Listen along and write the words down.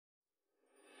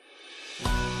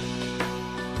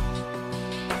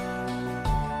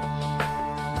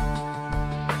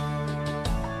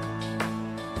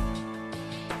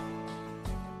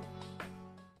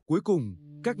Cuối cùng,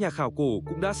 các nhà khảo cổ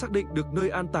cũng đã xác định được nơi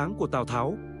an táng của Tào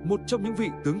Tháo, một trong những vị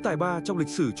tướng tài ba trong lịch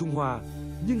sử Trung Hoa.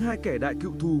 Nhưng hai kẻ đại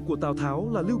cựu thù của Tào Tháo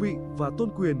là Lưu Bị và Tôn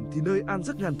Quyền thì nơi an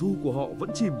giấc ngàn thu của họ vẫn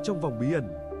chìm trong vòng bí ẩn.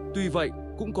 Tuy vậy,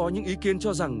 cũng có những ý kiến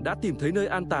cho rằng đã tìm thấy nơi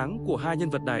an táng của hai nhân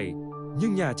vật này,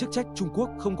 nhưng nhà chức trách Trung Quốc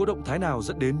không có động thái nào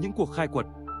dẫn đến những cuộc khai quật.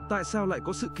 Tại sao lại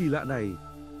có sự kỳ lạ này?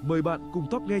 Mời bạn cùng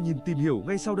Top Nghe Nhìn tìm hiểu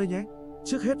ngay sau đây nhé!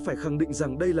 Trước hết phải khẳng định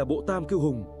rằng đây là bộ tam kiêu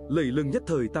hùng, lẫy lừng nhất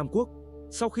thời Tam Quốc.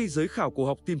 Sau khi giới khảo cổ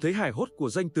học tìm thấy hài cốt của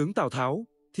danh tướng Tào Tháo,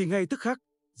 thì ngay tức khắc,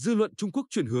 dư luận Trung Quốc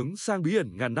chuyển hướng sang bí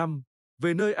ẩn ngàn năm,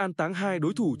 về nơi an táng hai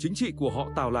đối thủ chính trị của họ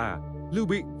Tào là Lưu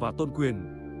Bị và Tôn Quyền.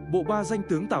 Bộ ba danh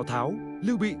tướng Tào Tháo,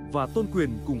 Lưu Bị và Tôn Quyền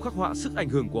cùng khắc họa sức ảnh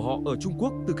hưởng của họ ở Trung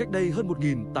Quốc từ cách đây hơn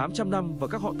 1.800 năm, và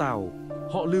các họ Tào,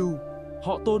 họ Lưu,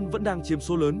 họ Tôn vẫn đang chiếm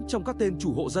số lớn trong các tên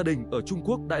chủ hộ gia đình ở Trung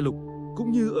Quốc đại lục,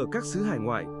 cũng như ở các xứ hải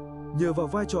ngoại. Nhờ vào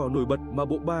vai trò nổi bật mà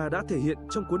bộ ba đã thể hiện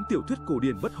trong cuốn tiểu thuyết cổ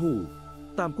điển bất hủ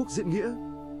Tam Quốc Diễn Nghĩa,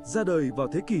 ra đời vào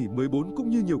thế kỷ 14, cũng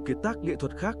như nhiều kiệt tác nghệ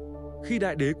thuật khác. Khi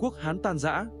đại đế quốc Hán tan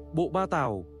rã, bộ ba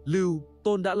Tào, Lưu,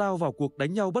 Tôn đã lao vào cuộc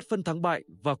đánh nhau bất phân thắng bại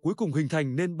và cuối cùng hình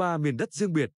thành nên ba miền đất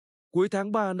riêng biệt. Cuối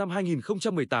tháng 3 năm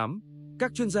 2018,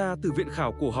 các chuyên gia từ Viện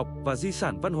Khảo cổ học và Di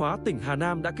sản Văn hóa tỉnh Hà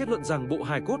Nam đã kết luận rằng bộ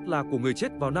hài cốt là của người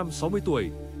chết vào năm 60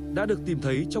 tuổi, đã được tìm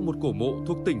thấy trong một cổ mộ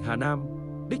thuộc tỉnh Hà Nam.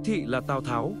 Đích thị là Tào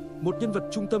Tháo, một nhân vật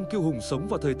trung tâm kiêu hùng sống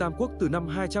vào thời Tam Quốc từ năm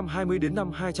 220 đến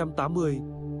năm 280.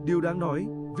 Điều đáng nói,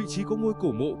 vị trí có ngôi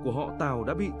cổ mộ của họ Tào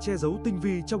đã bị che giấu tinh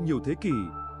vi trong nhiều thế kỷ.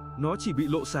 Nó chỉ bị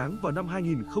lộ sáng vào năm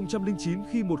 2009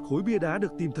 khi một khối bia đá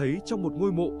được tìm thấy trong một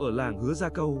ngôi mộ ở làng Hứa Gia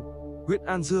Câu, huyện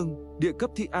An Dương, địa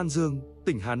cấp thị An Dương,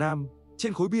 tỉnh Hà Nam.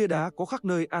 Trên khối bia đá có khắc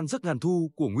nơi an giấc ngàn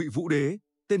thu của Ngụy Vũ Đế,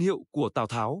 tên hiệu của Tào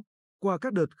Tháo. Qua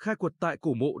các đợt khai quật tại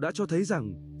cổ mộ đã cho thấy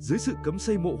rằng, dưới sự cấm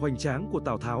xây mộ hoành tráng của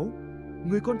Tào Tháo,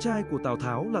 người con trai của Tào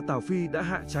Tháo là Tào Phi đã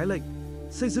hạ trái lệnh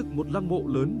xây dựng một lăng mộ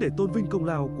lớn để tôn vinh công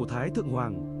lao của Thái Thượng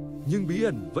Hoàng. Nhưng bí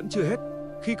ẩn vẫn chưa hết,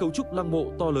 khi cấu trúc lăng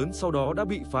mộ to lớn sau đó đã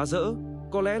bị phá rỡ,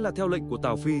 có lẽ là theo lệnh của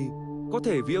Tào Phi, có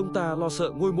thể vì ông ta lo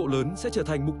sợ ngôi mộ lớn sẽ trở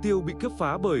thành mục tiêu bị cướp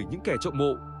phá bởi những kẻ trộm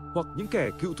mộ hoặc những kẻ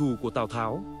cựu thù của Tào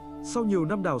Tháo. Sau nhiều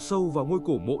năm đào sâu vào ngôi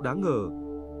cổ mộ đáng ngờ,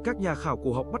 các nhà khảo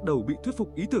cổ học bắt đầu bị thuyết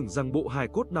phục ý tưởng rằng bộ hài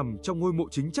cốt nằm trong ngôi mộ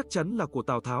chính chắc chắn là của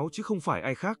Tào Tháo chứ không phải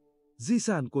ai khác. Di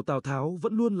sản của Tào Tháo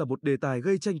vẫn luôn là một đề tài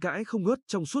gây tranh cãi không ngớt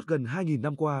trong suốt gần 2.000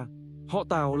 năm qua. Họ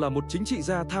Tào là một chính trị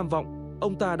gia tham vọng,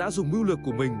 ông ta đã dùng mưu lược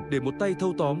của mình để một tay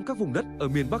thâu tóm các vùng đất ở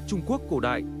miền Bắc Trung Quốc cổ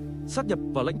đại, sát nhập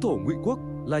vào lãnh thổ Ngụy Quốc,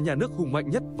 là nhà nước hùng mạnh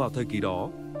nhất vào thời kỳ đó.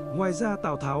 Ngoài ra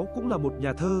Tào Tháo cũng là một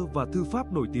nhà thơ và thư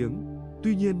pháp nổi tiếng.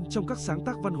 Tuy nhiên, trong các sáng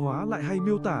tác văn hóa lại hay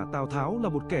miêu tả Tào Tháo là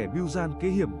một kẻ mưu gian kế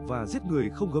hiểm và giết người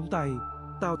không gấm tay.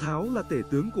 Tào Tháo là tể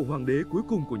tướng của hoàng đế cuối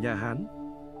cùng của nhà Hán.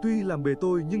 Tuy làm bề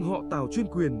tôi nhưng họ Tào chuyên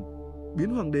quyền, biến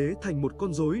hoàng đế thành một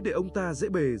con rối để ông ta dễ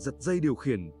bề giật dây điều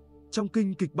khiển. Trong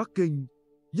kinh kịch Bắc Kinh,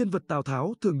 nhân vật Tào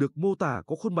Tháo thường được mô tả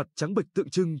có khuôn mặt trắng bệch tượng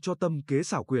trưng cho tâm kế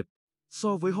xảo quyệt.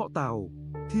 So với họ Tào,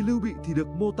 thì Lưu Bị thì được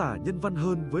mô tả nhân văn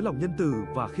hơn với lòng nhân từ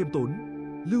và khiêm tốn.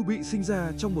 Lưu Bị sinh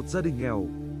ra trong một gia đình nghèo,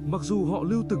 mặc dù họ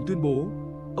Lưu từng tuyên bố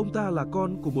ông ta là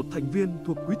con của một thành viên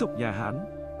thuộc quý tộc nhà Hán.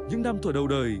 Những năm tuổi đầu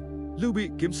đời, Lưu Bị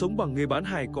kiếm sống bằng nghề bán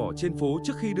hài cỏ trên phố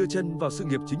trước khi đưa chân vào sự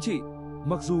nghiệp chính trị.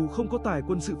 Mặc dù không có tài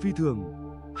quân sự phi thường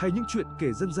hay những chuyện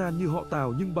kể dân gian như họ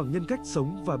Tào, nhưng bằng nhân cách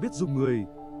sống và biết dùng người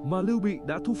mà Lưu Bị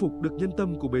đã thu phục được nhân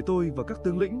tâm của bề tôi và các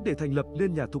tướng lĩnh để thành lập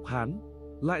nên nhà Thục Hán.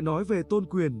 Lại nói về Tôn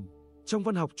Quyền, trong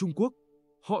văn học Trung Quốc,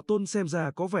 họ Tôn xem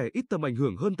ra có vẻ ít tầm ảnh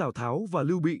hưởng hơn Tào Tháo và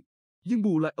Lưu Bị, nhưng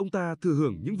bù lại ông ta thừa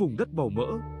hưởng những vùng đất bầu mỡ,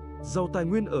 giàu tài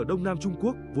nguyên ở Đông Nam Trung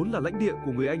Quốc, vốn là lãnh địa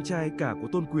của người anh trai cả của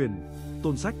Tôn Quyền,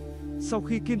 Tôn Sách. Sau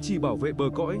khi kiên trì bảo vệ bờ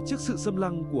cõi trước sự xâm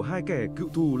lăng của hai kẻ cựu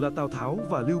thù là Tào Tháo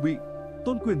và Lưu Bị,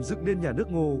 Tôn Quyền dựng nên nhà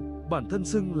nước Ngô, bản thân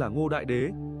xưng là Ngô Đại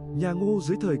Đế. Nhà Ngô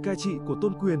dưới thời cai trị của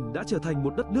Tôn Quyền đã trở thành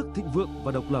một đất nước thịnh vượng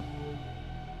và độc lập.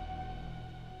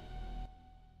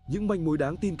 Những manh mối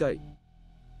đáng tin cậy.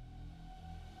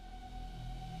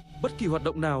 Bất kỳ hoạt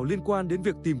động nào liên quan đến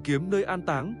việc tìm kiếm nơi an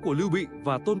táng của Lưu Bị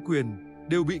và Tôn Quyền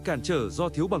đều bị cản trở do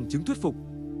thiếu bằng chứng thuyết phục.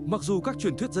 Mặc dù các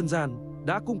truyền thuyết dân gian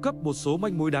đã cung cấp một số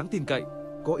manh mối đáng tin cậy,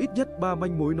 có ít nhất 3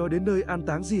 manh mối nói đến nơi an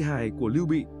táng di hài của Lưu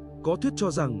Bị. Có thuyết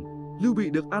cho rằng Lưu Bị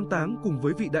được an táng cùng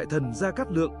với vị đại thần Gia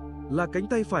Cát Lượng, là cánh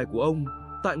tay phải của ông,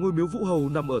 tại ngôi miếu Vũ Hầu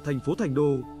nằm ở thành phố Thành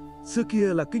Đô, xưa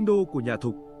kia là kinh đô của nhà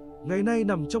Thục, ngày nay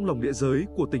nằm trong lòng địa giới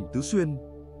của tỉnh Tứ Xuyên.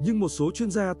 Nhưng một số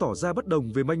chuyên gia tỏ ra bất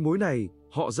đồng về manh mối này.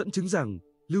 Họ dẫn chứng rằng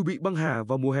Lưu Bị băng hà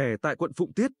vào mùa hè tại quận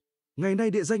Phụng Tiết. Ngày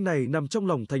nay địa danh này nằm trong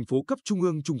lòng thành phố cấp trung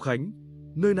ương Trùng Khánh.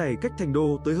 Nơi này cách Thành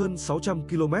Đô tới hơn 600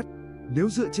 km. Nếu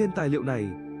dựa trên tài liệu này,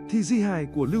 thì di hài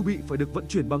của Lưu Bị phải được vận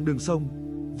chuyển bằng đường sông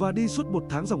và đi suốt 1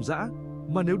 tháng ròng rã.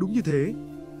 Mà nếu đúng như thế,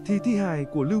 thì thi hài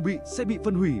của Lưu Bị sẽ bị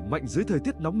phân hủy mạnh dưới thời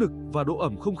tiết nóng nực và độ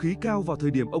ẩm không khí cao vào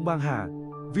thời điểm ông băng hà.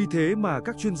 Vì thế mà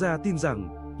các chuyên gia tin rằng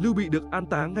Lưu Bị được an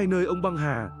táng ngay nơi ông băng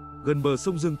hà, gần bờ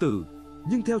sông Dương Tử.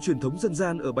 Nhưng theo truyền thống dân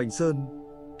gian ở Bành Sơn,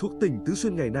 thuộc tỉnh Tứ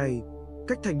Xuyên ngày nay,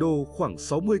 cách thành đô khoảng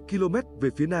 60 km về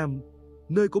phía nam,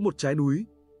 nơi có một trái núi,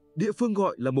 địa phương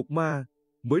gọi là Mộc Ma,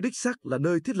 mới đích xác là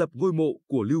nơi thiết lập ngôi mộ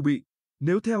của Lưu Bị.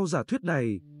 Nếu theo giả thuyết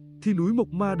này, thì núi Mộc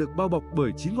Ma được bao bọc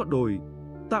bởi 9 ngọn đồi,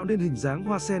 tạo nên hình dáng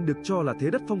hoa sen được cho là thế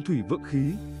đất phong thủy vượng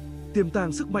khí, tiềm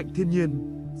tàng sức mạnh thiên nhiên,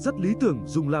 rất lý tưởng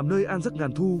dùng làm nơi an giấc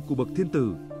ngàn thu của bậc thiên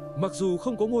tử. Mặc dù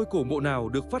không có ngôi cổ mộ nào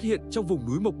được phát hiện trong vùng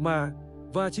núi Mộc Ma,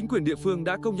 và chính quyền địa phương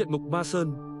đã công nhận Mộc Ma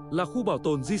Sơn là khu bảo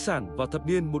tồn di sản vào thập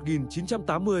niên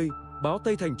 1980, báo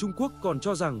Tây Thành Trung Quốc còn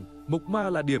cho rằng Mộc Ma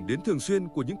là điểm đến thường xuyên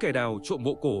của những kẻ đào trộm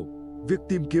mộ cổ. Việc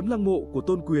tìm kiếm lăng mộ của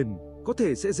Tôn Quyền có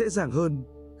thể sẽ dễ dàng hơn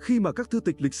khi mà các thư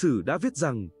tịch lịch sử đã viết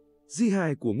rằng di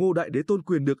hài của Ngô Đại Đế Tôn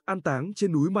Quyền được an táng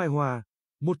trên núi Mai Hoa,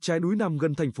 một trái núi nằm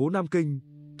gần thành phố Nam Kinh,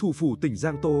 thủ phủ tỉnh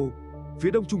Giang Tô,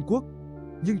 phía đông Trung Quốc.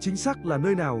 Nhưng chính xác là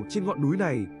nơi nào trên ngọn núi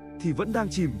này thì vẫn đang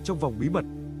chìm trong vòng bí mật.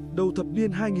 Đầu thập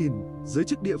niên 2000, giới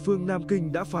chức địa phương Nam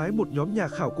Kinh đã phái một nhóm nhà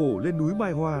khảo cổ lên núi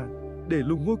Mai Hoa để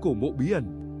lùng ngôi cổ mộ bí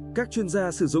ẩn. Các chuyên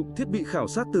gia sử dụng thiết bị khảo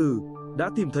sát từ đã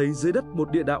tìm thấy dưới đất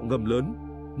một địa đạo ngầm lớn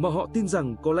mà họ tin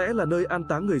rằng có lẽ là nơi an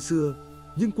táng người xưa,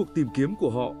 nhưng cuộc tìm kiếm của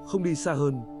họ không đi xa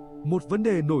hơn. Một vấn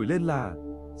đề nổi lên là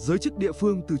giới chức địa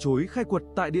phương từ chối khai quật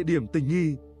tại địa điểm tình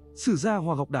nghi. Sử gia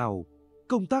Hoàng Ngọc Đào,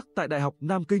 công tác tại Đại học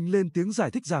Nam Kinh lên tiếng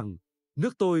giải thích rằng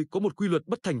nước tôi có một quy luật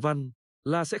bất thành văn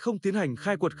là sẽ không tiến hành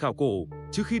khai quật khảo cổ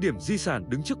trừ khi điểm di sản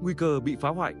đứng trước nguy cơ bị phá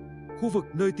hoại. Khu vực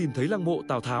nơi tìm thấy lăng mộ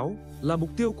Tào Tháo là mục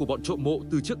tiêu của bọn trộm mộ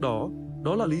từ trước đó.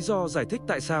 Đó là lý do giải thích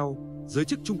tại sao giới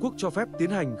chức Trung Quốc cho phép tiến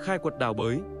hành khai quật đào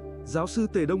bới. Giáo sư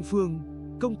Tề Đông Phương,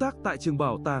 công tác tại trường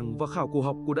bảo tàng và khảo cổ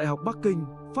học của Đại học Bắc Kinh,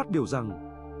 phát biểu rằng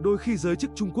đôi khi giới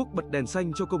chức Trung Quốc bật đèn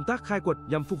xanh cho công tác khai quật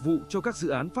nhằm phục vụ cho các dự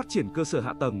án phát triển cơ sở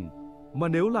hạ tầng, mà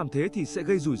nếu làm thế thì sẽ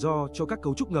gây rủi ro cho các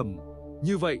cấu trúc ngầm.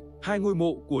 Như vậy, hai ngôi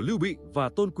mộ của Lưu Bị và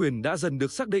Tôn Quyền đã dần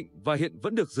được xác định và hiện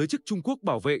vẫn được giới chức Trung Quốc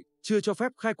bảo vệ, chưa cho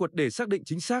phép khai quật để xác định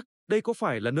chính xác đây có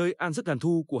phải là nơi an giấc ngàn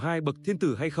thu của hai bậc thiên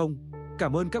tử hay không.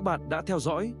 Cảm ơn các bạn đã theo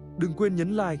dõi, đừng quên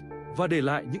nhấn like và để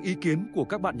lại những ý kiến của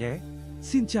các bạn nhé.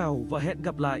 Xin chào và hẹn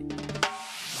gặp lại.